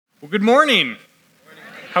Well, good morning.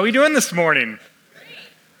 How are we doing this morning?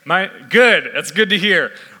 Good. That's good to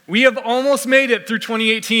hear. We have almost made it through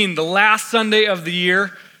 2018, the last Sunday of the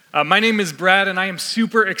year. My name is Brad, and I am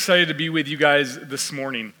super excited to be with you guys this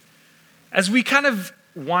morning. As we kind of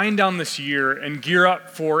wind down this year and gear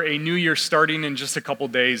up for a new year starting in just a couple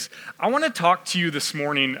days, I want to talk to you this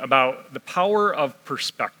morning about the power of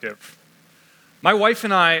perspective. My wife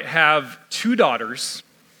and I have two daughters.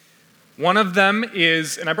 One of them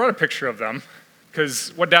is, and I brought a picture of them,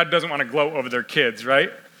 because what dad doesn't want to gloat over their kids,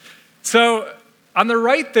 right? So on the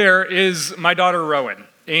right there is my daughter Rowan,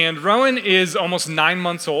 and Rowan is almost 9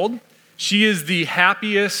 months old. She is the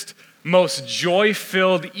happiest, most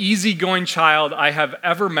joy-filled, easygoing child I have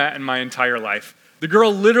ever met in my entire life. The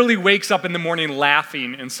girl literally wakes up in the morning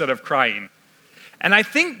laughing instead of crying. And I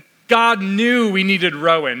think God knew we needed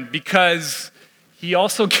Rowan because he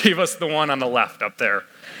also gave us the one on the left up there.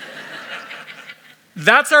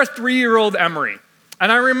 That's our 3-year-old Emery.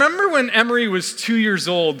 And I remember when Emery was 2 years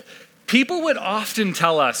old, people would often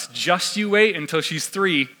tell us, just you wait until she's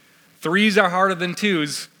 3. 3s are harder than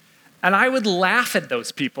 2s. And I would laugh at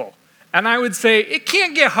those people. And I would say, it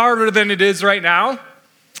can't get harder than it is right now.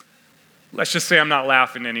 Let's just say I'm not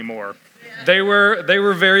laughing anymore. They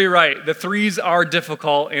were very right. The 3s are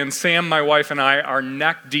difficult, and Sam, my wife, and I are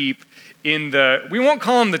neck deep in we won't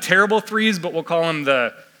call them the terrible 3s, but we'll call them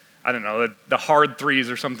the hard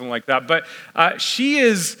 3s or something like that. But she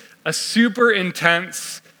is a super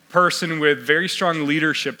intense person with very strong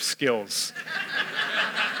leadership skills.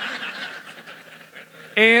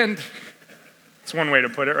 And it's one way to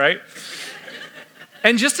put it, right?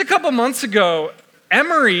 And just a couple months ago,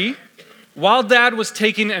 Emery, while dad was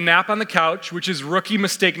taking a nap on the couch, which is rookie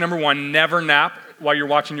mistake number 1, never nap while you're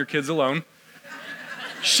watching your kids alone,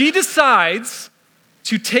 she decides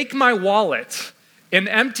to take my wallet and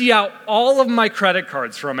empty out all of my credit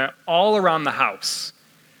cards from it all around the house.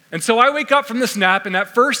 And so I wake up from this nap, and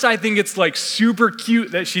at first I think it's like super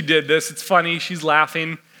cute that she did this. It's funny, she's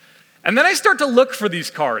laughing. And then I start to look for these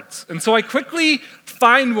cards. And so I quickly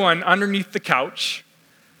find one underneath the couch,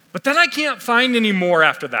 but then I can't find any more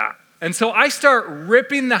after that. And so I start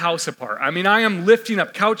ripping the house apart. I mean, I am lifting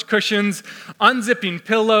up couch cushions, unzipping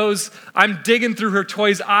pillows. I'm digging through her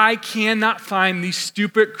toys. I cannot find these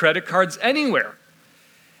stupid credit cards anywhere.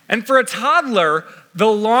 And for a toddler, the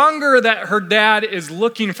longer that her dad is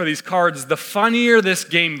looking for these cards, the funnier this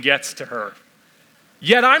game gets to her.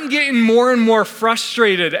 Yet I'm getting more and more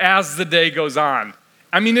frustrated as the day goes on.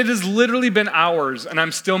 I mean, it has literally been hours, and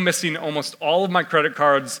I'm still missing almost all of my credit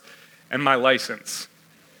cards and my license.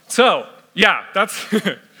 So, yeah, that's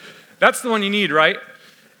the one you need, right?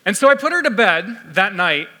 And so I put her to bed that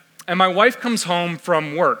night, and my wife comes home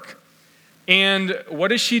from work. And what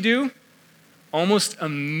does she do? Almost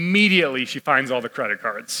immediately, she finds all the credit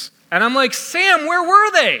cards. And I'm like, Sam, where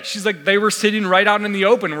were they? She's like, they were sitting right out in the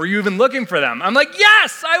open. Were you even looking for them? I'm like,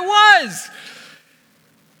 yes, I was.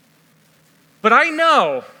 But I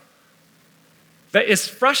know that as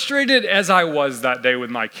frustrated as I was that day with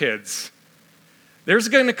my kids, there's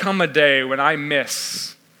going to come a day when I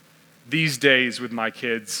miss these days with my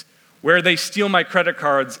kids where they steal my credit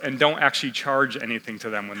cards and don't actually charge anything to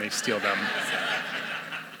them when they steal them.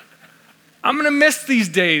 I'm going to miss these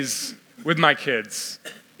days with my kids.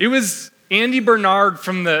 It was Andy Bernard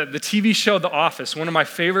from the TV show The Office, one of my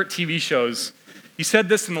favorite TV shows. He said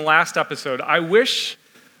this in the last episode: I wish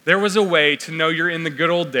there was a way to know you're in the good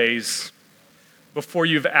old days before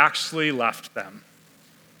you've actually left them.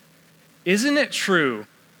 Isn't it true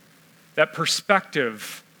that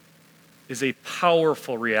perspective is a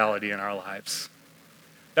powerful reality in our lives?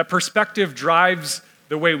 That perspective drives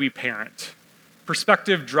the way we parent.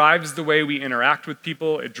 Perspective drives the way we interact with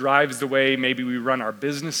people. It drives the way maybe we run our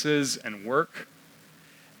businesses and work.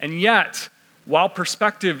 And yet, while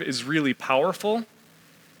perspective is really powerful,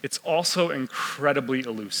 it's also incredibly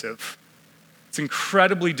elusive. It's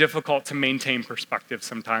incredibly difficult to maintain perspective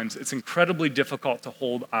sometimes. It's incredibly difficult to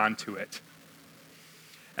hold on to it.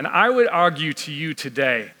 And I would argue to you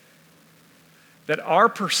today that our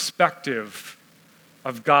perspective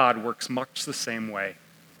of God works much the same way.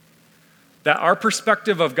 That our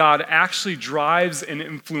perspective of God actually drives and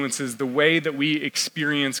influences the way that we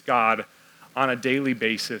experience God on a daily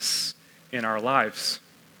basis in our lives.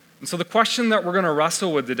 And so the question that we're going to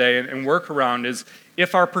wrestle with today and work around is,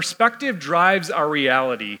 if our perspective drives our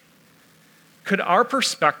reality, could our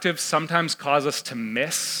perspective sometimes cause us to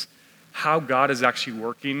miss how God is actually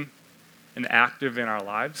working and active in our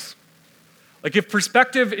lives? Like, if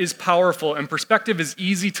perspective is powerful and perspective is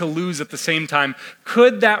easy to lose at the same time,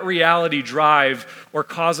 could that reality drive or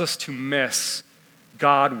cause us to miss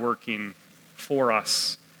God working for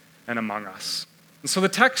us and among us. And so the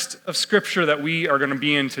text of Scripture that we are going to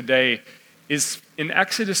be in today is in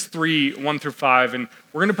Exodus 3, 1 through 5. And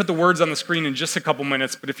we're going to put the words on the screen in just a couple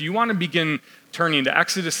minutes. But if you want to begin turning to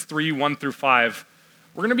Exodus 3, 1 through 5,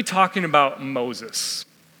 we're going to be talking about Moses.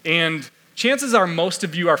 And chances are most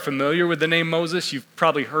of you are familiar with the name Moses. You've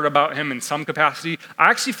probably heard about him in some capacity. I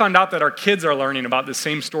actually found out that our kids are learning about the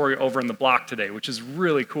same story over in the block today, which is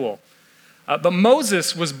really cool. But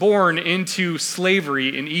Moses was born into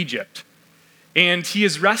slavery in Egypt. And he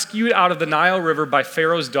is rescued out of the Nile River by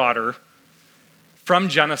Pharaoh's daughter from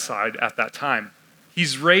genocide at that time.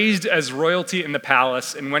 He's raised as royalty in the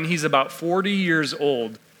palace, and when he's about 40 years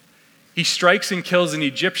old, he strikes and kills an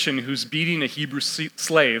Egyptian who's beating a Hebrew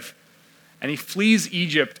slave, and he flees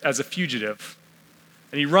Egypt as a fugitive.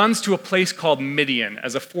 And he runs to a place called Midian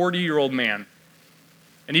as a 40-year-old man,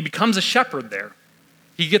 and he becomes a shepherd there.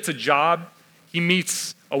 He gets a job, he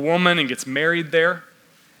meets a woman and gets married there,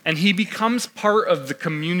 and he becomes part of the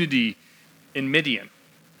community in Midian.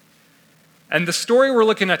 And the story we're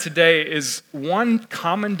looking at today is one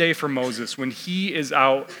common day for Moses when he is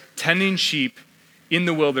out tending sheep in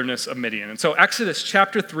the wilderness of Midian. And so Exodus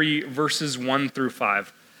chapter 3, verses 1 through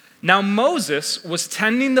 5. Now Moses was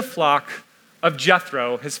tending the flock of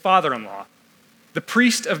Jethro, his father-in-law, the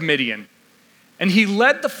priest of Midian. And he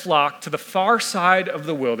led the flock to the far side of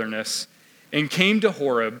the wilderness and came to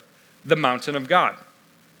Horeb, the mountain of God.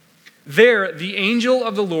 There the angel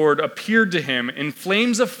of the Lord appeared to him in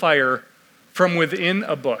flames of fire from within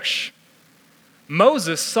a bush.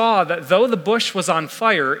 Moses saw that though the bush was on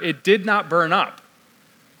fire, it did not burn up.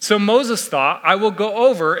 So Moses thought, I will go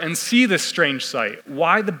over and see this strange sight,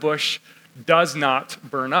 why the bush does not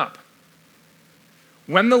burn up.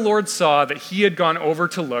 When the Lord saw that he had gone over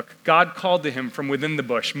to look, God called to him from within the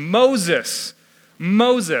bush, Moses,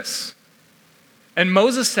 Moses. And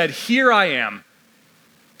Moses said, Here I am.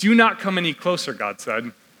 Do not come any closer, God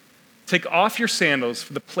said. Take off your sandals,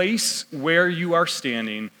 for the place where you are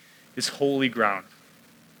standing is holy ground.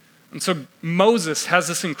 And so Moses has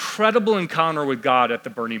this incredible encounter with God at the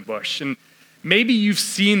burning bush. And maybe you've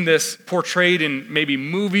seen this portrayed in maybe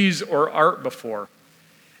movies or art before.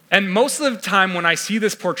 And most of the time when I see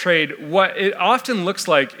this portrayed, what it often looks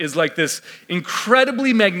like is like this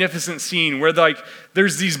incredibly magnificent scene where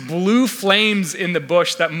there's these blue flames in the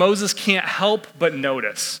bush that Moses can't help but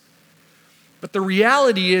notice. But the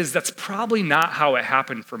reality is that's probably not how it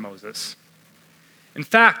happened for Moses. In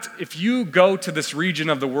fact, if you go to this region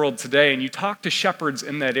of the world today and you talk to shepherds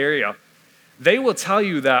in that area, they will tell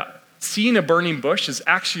you that seeing a burning bush is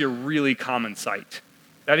actually a really common sight.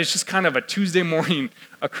 That is just kind of a Tuesday morning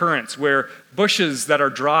occurrence where bushes that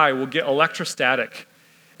are dry will get electrostatic,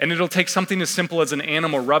 and it'll take something as simple as an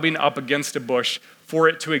animal rubbing up against a bush for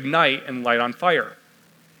it to ignite and light on fire.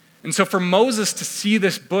 And so for Moses to see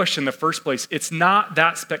this bush in the first place, it's not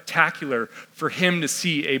that spectacular for him to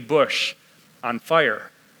see a bush on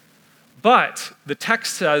fire. But the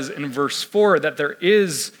text says in verse 4 that there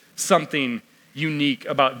is something unique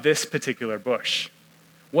about this particular bush.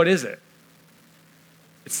 What is it?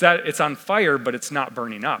 It's that it's on fire, but it's not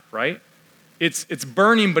burning up, right? It's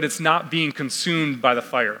burning, but it's not being consumed by the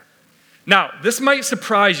fire. Now, this might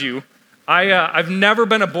surprise you. I've never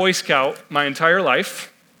been a Boy Scout my entire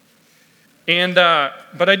life.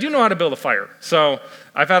 But I do know how to build a fire. So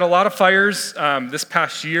I've had a lot of fires this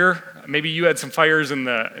past year. Maybe you had some fires in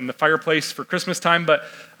the fireplace for Christmas time. But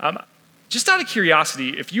just out of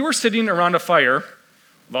curiosity, if you were sitting around a fire,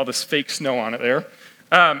 with all this fake snow on it there,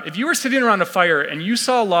 if you were sitting around a fire and you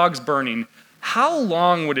saw logs burning, how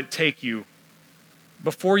long would it take you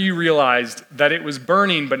before you realized that it was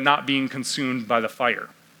burning but not being consumed by the fire?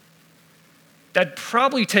 That'd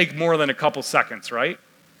probably take more than a couple seconds, right?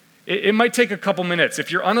 It might take a couple minutes.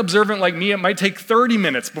 If you're unobservant like me, it might take 30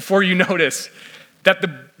 minutes before you notice that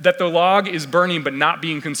the log is burning but not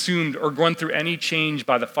being consumed or going through any change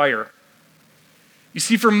by the fire. You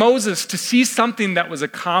see, for Moses to see something that was a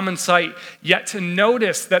common sight, yet to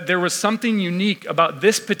notice that there was something unique about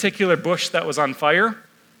this particular bush that was on fire,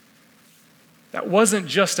 that wasn't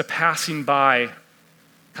just a passing by,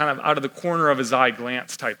 kind of out of the corner of his eye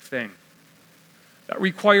glance type thing. That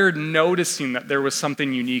required noticing that there was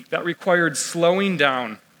something unique. That required slowing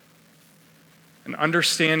down and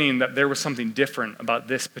understanding that there was something different about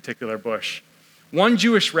this particular bush. One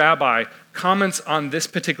Jewish rabbi comments on this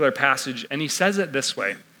particular passage, and he says it this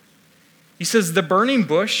way. He says, the burning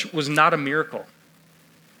bush was not a miracle.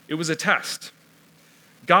 It was a test.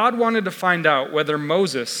 God wanted to find out whether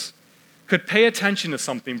Moses could pay attention to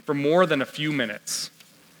something for more than a few minutes.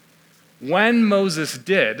 When Moses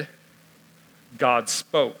did, God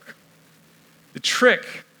spoke. The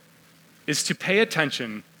trick is to pay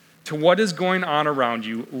attention to what is going on around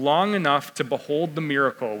you long enough to behold the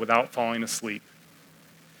miracle without falling asleep.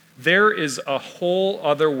 There is a whole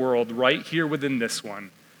other world right here within this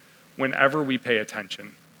one whenever we pay attention.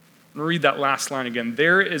 I'm going to read that last line again.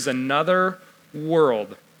 There is another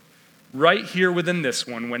world right here within this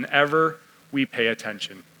one whenever we pay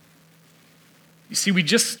attention. You see, we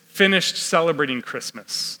just finished celebrating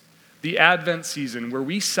Christmas, the Advent season, where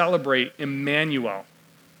we celebrate Emmanuel,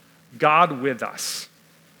 God with us.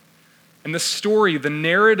 And the story, the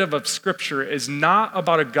narrative of Scripture is not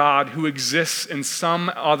about a God who exists in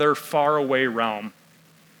some other faraway realm.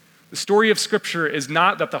 The story of Scripture is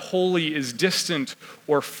not that the holy is distant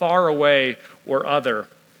or far away or other.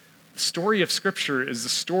 The story of Scripture is the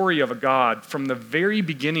story of a God from the very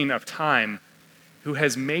beginning of time who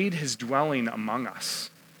has made his dwelling among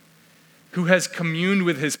us, who has communed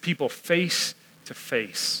with his people face to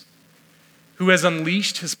face, who has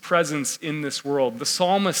unleashed his presence in this world. The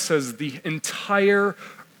psalmist says the entire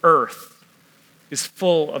earth is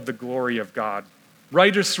full of the glory of God.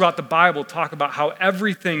 Writers throughout the Bible talk about how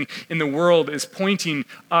everything in the world is pointing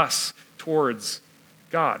us towards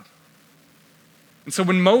God. And so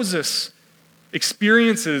when Moses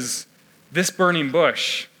experiences this burning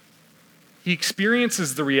bush, he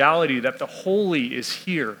experiences the reality that the holy is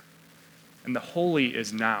here and the holy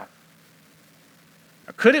is now.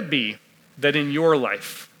 Now, could it be that in your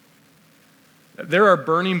life, that there are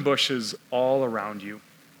burning bushes all around you,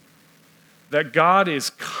 that God is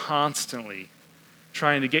constantly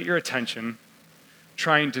trying to get your attention,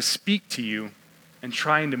 trying to speak to you, and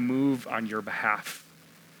trying to move on your behalf?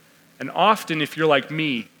 And often, if you're like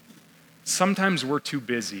me, sometimes we're too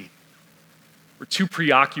busy, we're too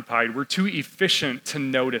preoccupied, we're too efficient to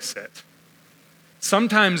notice it.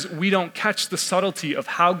 Sometimes we don't catch the subtlety of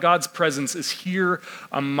how God's presence is here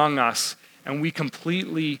among us, and we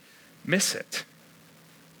completely miss it.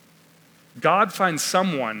 God finds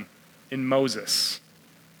someone in Moses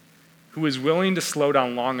who is willing to slow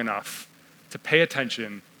down long enough to pay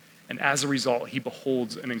attention, and as a result, he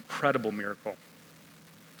beholds an incredible miracle.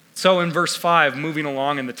 So in verse 5, moving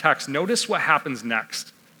along in the text, notice what happens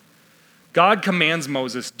next. God commands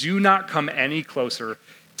Moses, "Do not come any closer.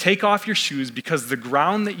 Take off your shoes because the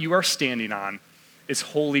ground that you are standing on is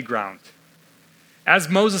holy ground." As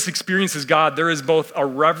Moses experiences God, there is both a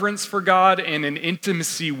reverence for God and an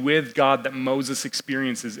intimacy with God that Moses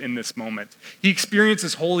experiences in this moment. He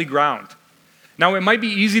experiences holy ground. Now, it might be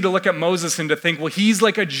easy to look at Moses and to think, well, he's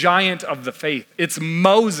like a giant of the faith. It's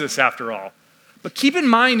Moses after all. But keep in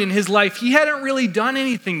mind, in his life, he hadn't really done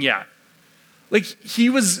anything yet. Like, he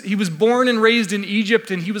was born and raised in Egypt,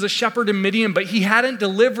 and he was a shepherd in Midian, but he hadn't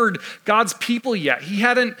delivered God's people yet. He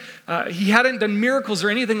hadn't done miracles or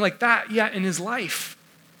anything like that yet in his life.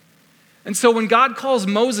 And so when God calls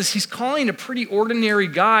Moses, he's calling a pretty ordinary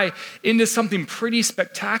guy into something pretty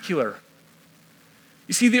spectacular.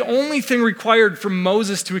 You see, the only thing required for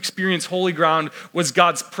Moses to experience holy ground was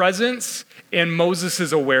God's presence and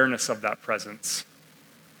Moses' awareness of that presence.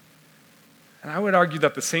 And I would argue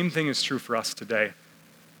that the same thing is true for us today.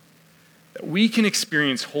 That we can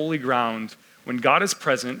experience holy ground when God is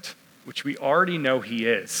present, which we already know he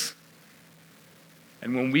is,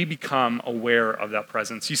 and when we become aware of that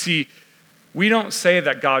presence. You see, we don't say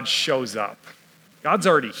that God shows up. God's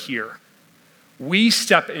already here. We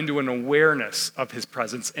step into an awareness of his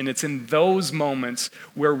presence, and it's in those moments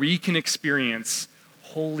where we can experience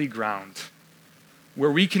holy ground,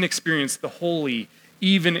 where we can experience the holy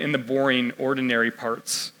even in the boring, ordinary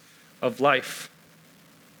parts of life.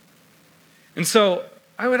 And so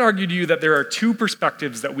I would argue to you that there are two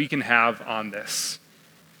perspectives that we can have on this.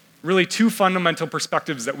 Really, two fundamental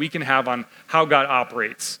perspectives that we can have on how God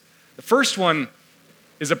operates. The first one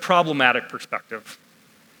is a problematic perspective.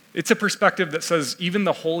 It's a perspective that says even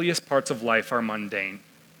the holiest parts of life are mundane.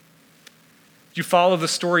 If you follow the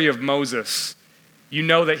story of Moses, you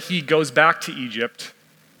know that he goes back to Egypt.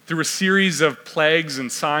 Through a series of plagues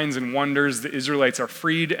and signs and wonders, the Israelites are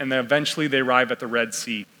freed, and then eventually they arrive at the Red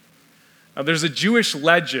Sea. Now, there's a Jewish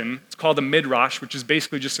legend, it's called the Midrash, which is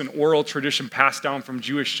basically just an oral tradition passed down from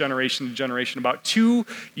Jewish generation to generation about two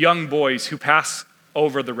young boys who pass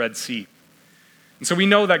over the Red Sea. And so we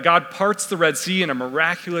know that God parts the Red Sea in a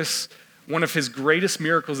miraculous, one of his greatest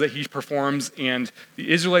miracles that he performs, and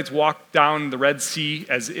the Israelites walk down the Red Sea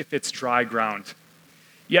as if it's dry ground.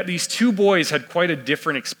 Yet these two boys had quite a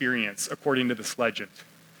different experience, according to this legend.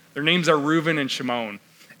 Their names are Reuben and Shimon.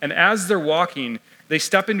 And as they're walking, they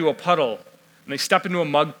step into a puddle, and they step into a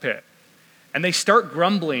mud pit, and they start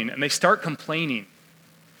grumbling, and they start complaining.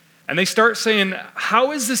 And they start saying,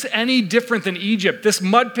 how is this any different than Egypt? This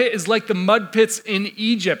mud pit is like the mud pits in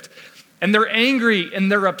Egypt. and they're angry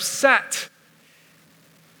and they're upset.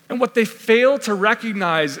 And what they fail to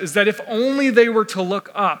recognize is that if only they were to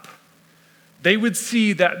look up, they would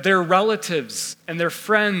see that their relatives and their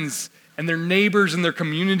friends and their neighbors and their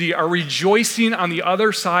community are rejoicing on the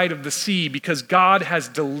other side of the sea because God has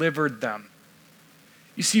delivered them.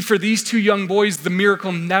 You see, for these two young boys, the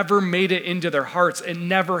miracle never made it into their hearts. It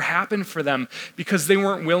never happened for them because they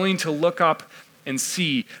weren't willing to look up and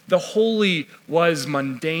see. The holy was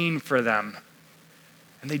mundane for them,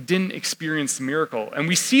 and they didn't experience the miracle. And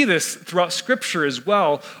we see this throughout Scripture as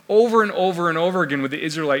well, over and over and over again with the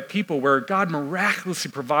Israelite people, where God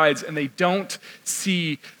miraculously provides, and they don't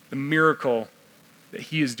see the miracle that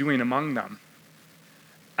he is doing among them.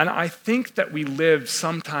 And I think that we live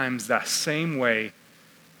sometimes that same way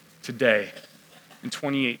today in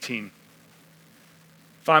 2018.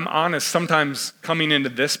 If I'm honest, sometimes coming into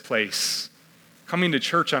this place, coming to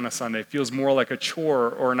church on a Sunday feels more like a chore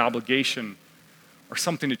or an obligation or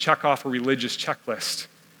something to check off a religious checklist.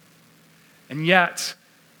 And yet,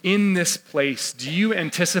 in this place, do you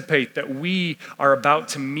anticipate that we are about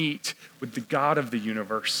to meet with the God of the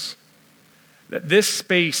universe? That this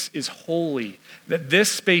space is holy, that this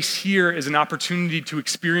space here is an opportunity to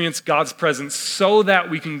experience God's presence so that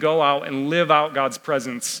we can go out and live out God's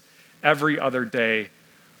presence every other day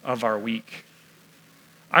of our week.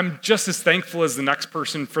 I'm just as thankful as the next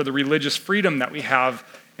person for the religious freedom that we have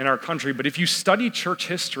in our country, but if you study church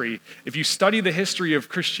history, if you study the history of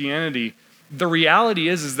Christianity, the reality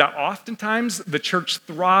is that oftentimes the church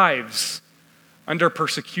thrives under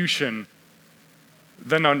persecution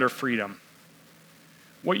than under freedom.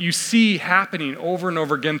 What you see happening over and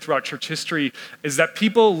over again throughout church history is that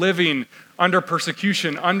people living under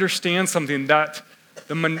persecution understand something, that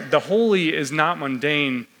the holy is not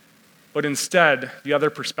mundane, but instead, the other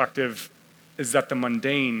perspective is that the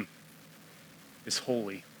mundane is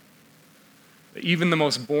holy. That even the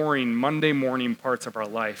most boring Monday morning parts of our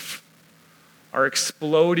life are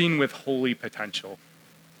exploding with holy potential.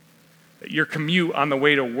 That your commute on the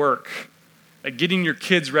way to work, that getting your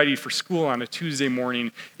kids ready for school on a Tuesday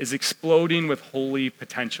morning is exploding with holy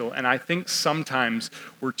potential. And I think sometimes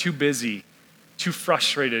we're too busy, too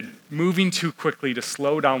frustrated, moving too quickly to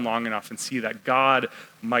slow down long enough and see that God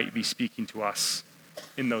might be speaking to us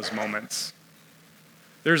in those moments.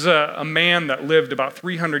 There's a man that lived about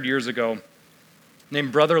 300 years ago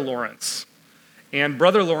named Brother Lawrence. And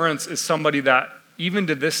Brother Lawrence is somebody that, even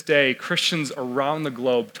to this day, Christians around the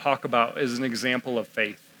globe talk about as an example of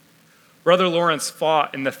faith. Brother Lawrence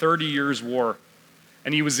fought in the 30 Years' War,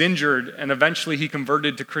 and he was injured, and eventually he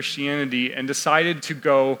converted to Christianity and decided to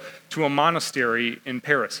go to a monastery in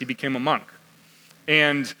Paris. He became a monk.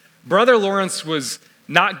 And Brother Lawrence was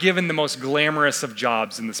not given the most glamorous of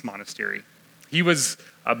jobs in this monastery. He was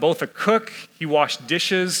both a cook, he washed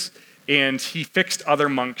dishes, and he fixed other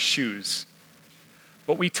monks' shoes.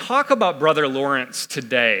 But we talk about Brother Lawrence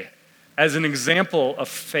today as an example of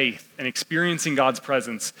faith and experiencing God's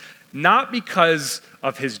presence, not because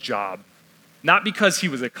of his job, not because he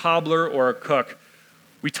was a cobbler or a cook.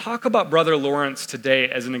 We talk about Brother Lawrence today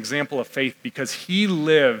as an example of faith because he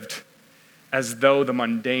lived as though the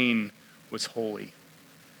mundane was holy.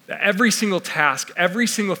 That every single task, every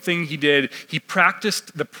single thing he did, he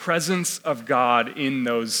practiced the presence of God in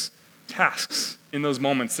those tasks, in those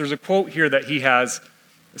moments. There's a quote here that he has.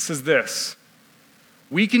 It says this: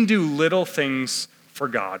 "We can do little things for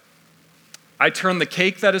God. I turn the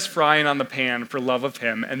cake that is frying on the pan for love of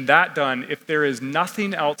him, and that done, if there is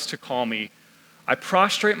nothing else to call me, I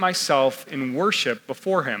prostrate myself in worship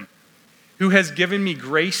before him, who has given me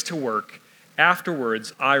grace to work.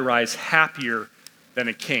 Afterwards, I rise happier than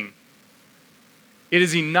a king. It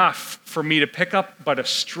is enough for me to pick up but a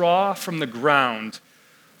straw from the ground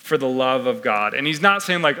for the love of God." And he's not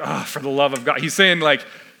saying for the love of God. He's saying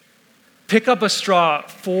pick up a straw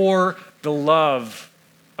for the love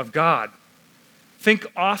of God. Think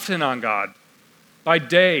often on God, by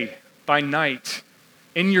day, by night,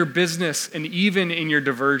 in your business, and even in your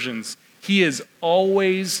diversions. He is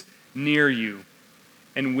always near you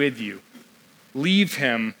and with you. Leave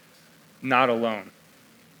him not alone.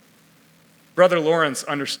 Brother Lawrence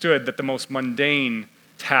understood that the most mundane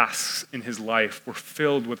tasks in his life were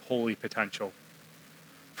filled with holy potential.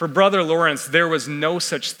 For Brother Lawrence, there was no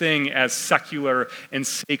such thing as secular and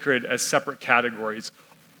sacred as separate categories.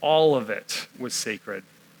 All of it was sacred.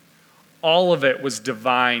 All of it was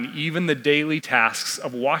divine. Even the daily tasks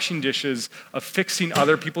of washing dishes, of fixing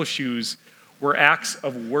other people's shoes, were acts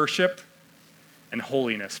of worship and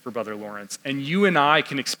holiness for Brother Lawrence. And you and I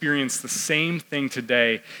can experience the same thing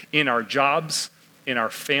today in our jobs, in our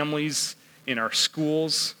families, in our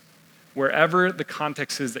schools. wherever the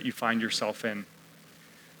context is that you find yourself in.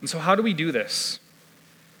 And so how do we do this?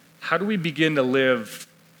 How do we begin to live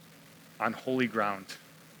on holy ground?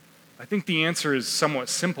 I think the answer is somewhat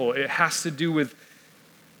simple. It has to do with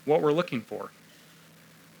what we're looking for.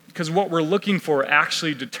 Because what we're looking for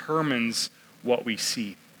actually determines what we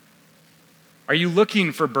see. Are you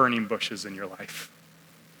looking for burning bushes in your life?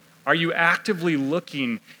 Are you actively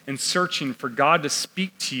looking and searching for God to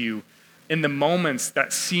speak to you in the moments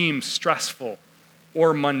that seem stressful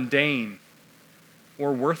or mundane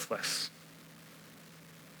or worthless?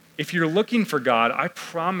 If you're looking for God, I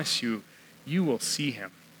promise you, you will see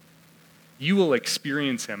him. You will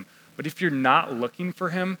experience him. But if you're not looking for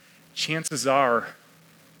him, chances are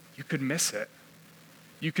you could miss it.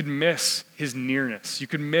 You could miss his nearness. You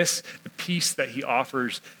could miss the peace that he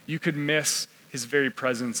offers. You could miss his very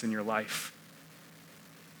presence in your life.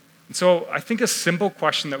 And so I think a simple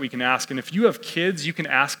question that we can ask, and if you have kids, you can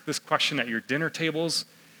ask this question at your dinner tables.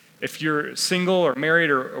 If you're single or married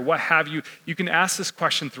or what have you, you can ask this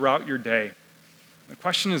question throughout your day. The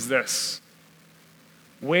question is this: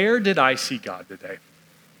 where did I see God today?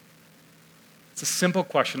 It's a simple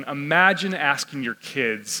question. Imagine asking your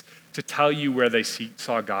kids to tell you where they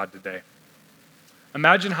saw God today.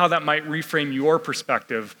 Imagine how that might reframe your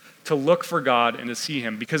perspective to look for God and to see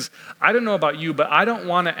him. Because I don't know about you, but I don't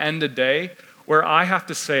want to end a day where I have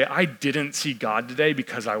to say, I didn't see God today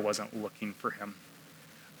because I wasn't looking for him.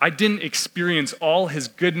 I didn't experience all his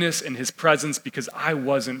goodness and his presence because I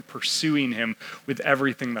wasn't pursuing him with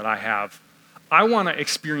everything that I have. I want to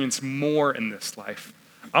experience more in this life.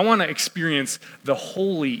 I want to experience the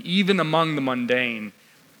holy, even among the mundane,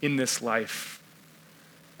 in this life.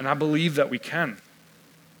 And I believe that we can.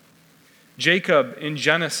 Jacob in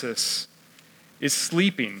Genesis is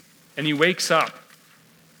sleeping, and he wakes up,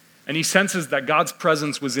 and he senses that God's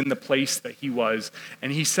presence was in the place that he was.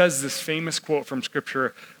 And he says this famous quote from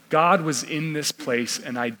Scripture: God was in this place,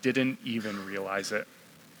 and I didn't even realize it.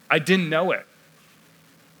 I didn't know it.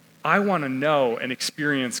 I want to know and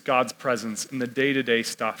experience God's presence in the day-to-day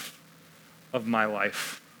stuff of my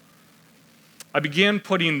life. I began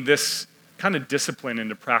putting this kind of discipline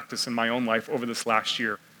into practice in my own life over this last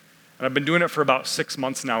year. And I've been doing it for about 6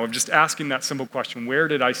 months now of just asking that simple question: where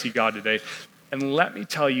did I see God today? And let me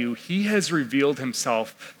tell you, he has revealed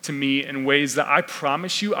himself to me in ways that I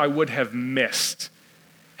promise you I would have missed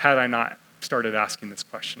had I not started asking this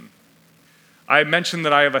question. I mentioned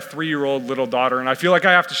that I have a 3-year-old little daughter, and I feel like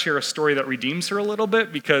I have to share a story that redeems her a little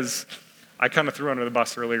bit because I kind of threw her under the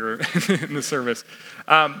bus earlier in the service.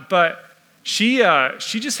 But she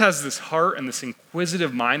just has this heart and this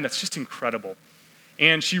inquisitive mind that's just incredible.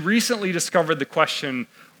 And she recently discovered the question,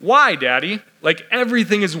 why, Daddy? Like,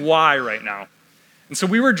 everything is why right now. And so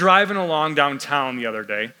we were driving along downtown the other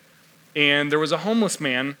day, and there was a homeless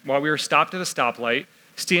man, while we were stopped at a stoplight,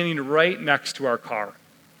 standing right next to our car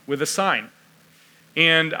with a sign.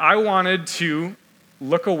 And I wanted to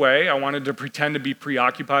look away. I wanted to pretend to be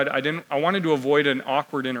preoccupied. I wanted to avoid an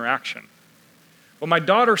awkward interaction. Well, my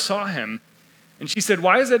daughter saw him, and she said,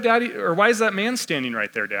 why is that man standing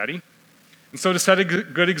right there, Daddy? And so to set a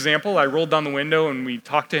good example, I rolled down the window, and we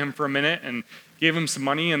talked to him for a minute and gave him some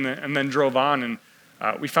money and then drove on. And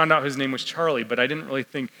we found out his name was Charlie, but I didn't really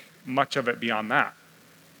think much of it beyond that.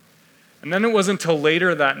 And then it wasn't until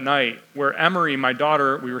later that night where Emery, my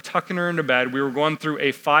daughter, we were tucking her into bed. We were going through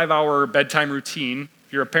a 5-hour bedtime routine.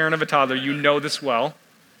 If you're a parent of a toddler, you know this well.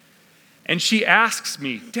 And she asks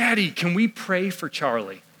me, Daddy, can we pray for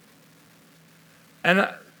Charlie? And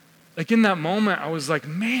in that moment, I was like,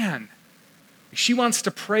 man, she wants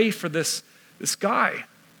to pray for this guy.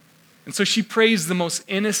 And so she prays the most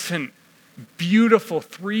innocent, beautiful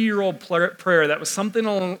 3-year-old prayer that was something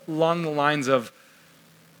along the lines of,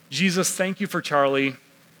 Jesus, thank you for Charlie.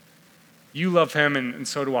 You love him, and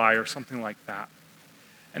so do I, or something like that.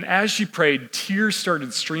 And as she prayed, tears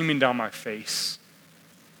started streaming down my face.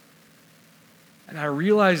 And I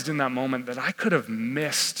realized in that moment that I could have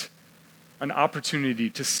missed an opportunity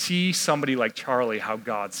to see somebody like Charlie how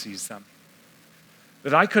God sees them.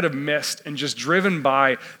 That I could have missed and just driven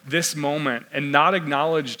by this moment and not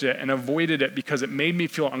acknowledged it and avoided it because it made me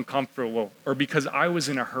feel uncomfortable or because I was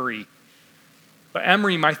in a hurry. But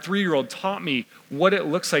Emery, my 3-year-old, taught me what it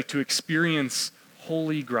looks like to experience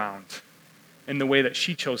holy ground in the way that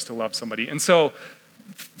she chose to love somebody. And so,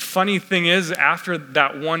 funny thing is, after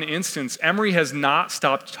that one instance, Emery has not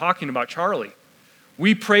stopped talking about Charlie.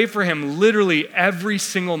 We pray for him literally every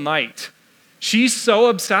single night. She's so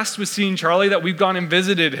obsessed with seeing Charlie that we've gone and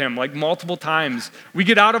visited him like multiple times. We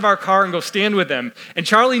get out of our car and go stand with him, and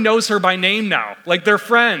Charlie knows her by name now, like they're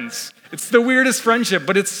friends. It's the weirdest friendship,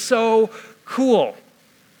 but it's so cool.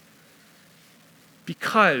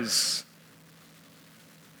 Because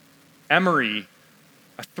Emery,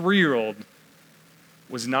 a 3-year-old,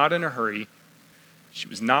 was not in a hurry. She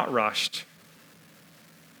was not rushed.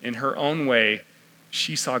 In her own way,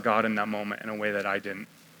 she saw God in that moment in a way that I didn't.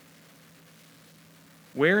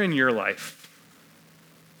 Where in your life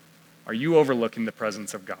are you overlooking the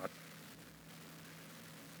presence of God?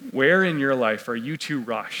 Where in your life are you too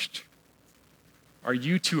rushed? Are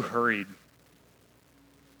you too hurried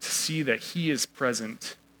to see that He is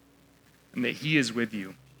present and that He is with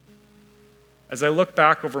you? As I look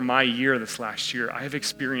back over my year this last year, I have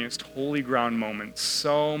experienced holy ground moments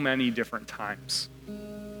so many different times.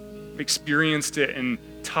 I've experienced it in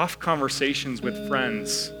tough conversations with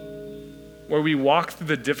friends where we walk through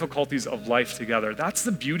the difficulties of life together. That's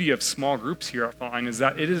the beauty of small groups here at Frontline, is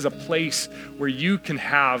that it is a place where you can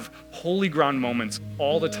have holy ground moments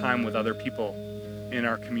all the time with other people in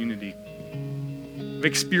our community. I've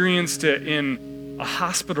experienced it in a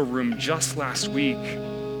hospital room just last week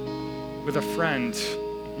with a friend,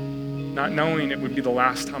 not knowing it would be the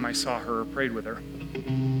last time I saw her or prayed with her.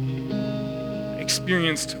 I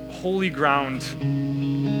experienced holy ground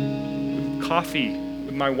with coffee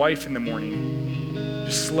with my wife in the morning,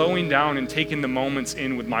 just slowing down and taking the moments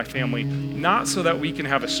in with my family, not so that we can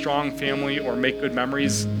have a strong family or make good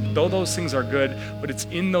memories, though those things are good, but it's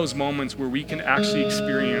in those moments where we can actually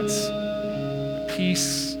experience the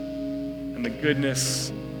peace and the goodness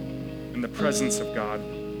and the presence of God.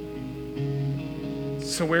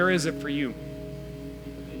 So where is it for you?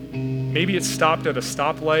 Maybe it's stopped at a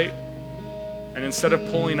stoplight, and instead of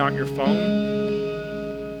pulling out your phone,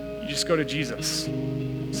 you just go to Jesus.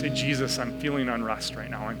 Say, Jesus, I'm feeling unrest right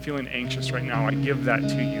now. I'm feeling anxious right now. I give that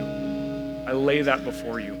to you. I lay that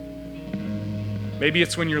before you. Maybe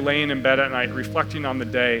it's when you're laying in bed at night, reflecting on the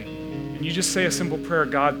day, and you just say a simple prayer,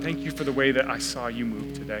 God, thank you for the way that I saw you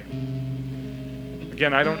move today.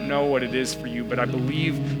 Again, I don't know what it is for you, but I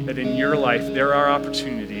believe that in your life there are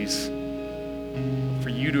opportunities for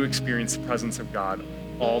you to experience the presence of God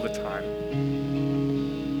all the time.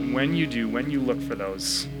 And when you do, when you look for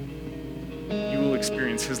those, you will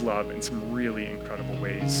experience His love in some really incredible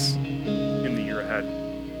ways in the year ahead.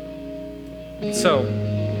 And so,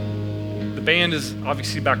 the band is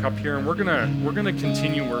obviously back up here, and we're gonna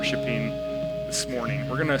continue worshiping this morning.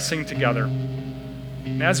 We're gonna sing together.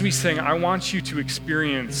 And as we sing, I want you to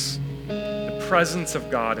experience the presence of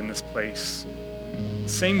God in this place. The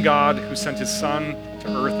same God who sent His Son to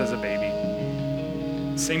earth as a baby.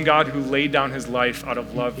 The same God who laid down His life out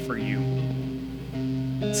of love for you.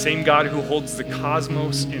 The same God who holds the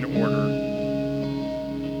cosmos in order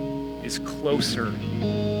is closer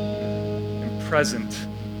and present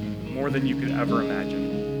more than you could ever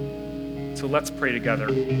imagine. So let's pray together,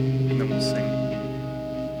 and then we'll sing.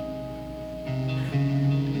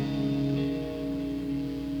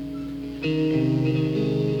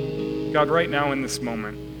 God, right now in this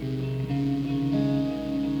moment,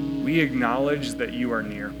 we acknowledge that you are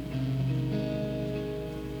near.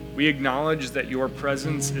 We acknowledge that your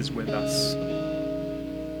presence is with us.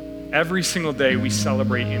 Every single day we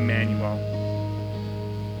celebrate Emmanuel,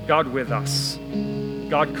 God with us,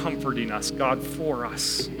 God comforting us, God for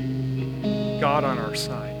us, God on our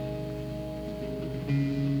side.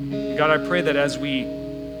 God, I pray that as we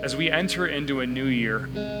enter into a new year,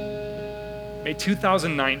 may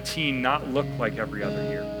 2019 not look like every other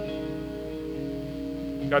year.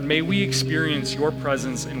 God, may we experience your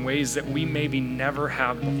presence in ways that we maybe never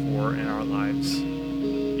have before in our lives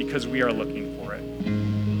because we are looking for it.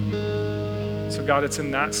 So God, it's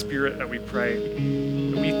in that spirit that we pray,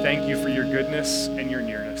 that we thank you for your goodness and your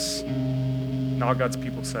nearness. And all God's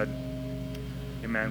people said,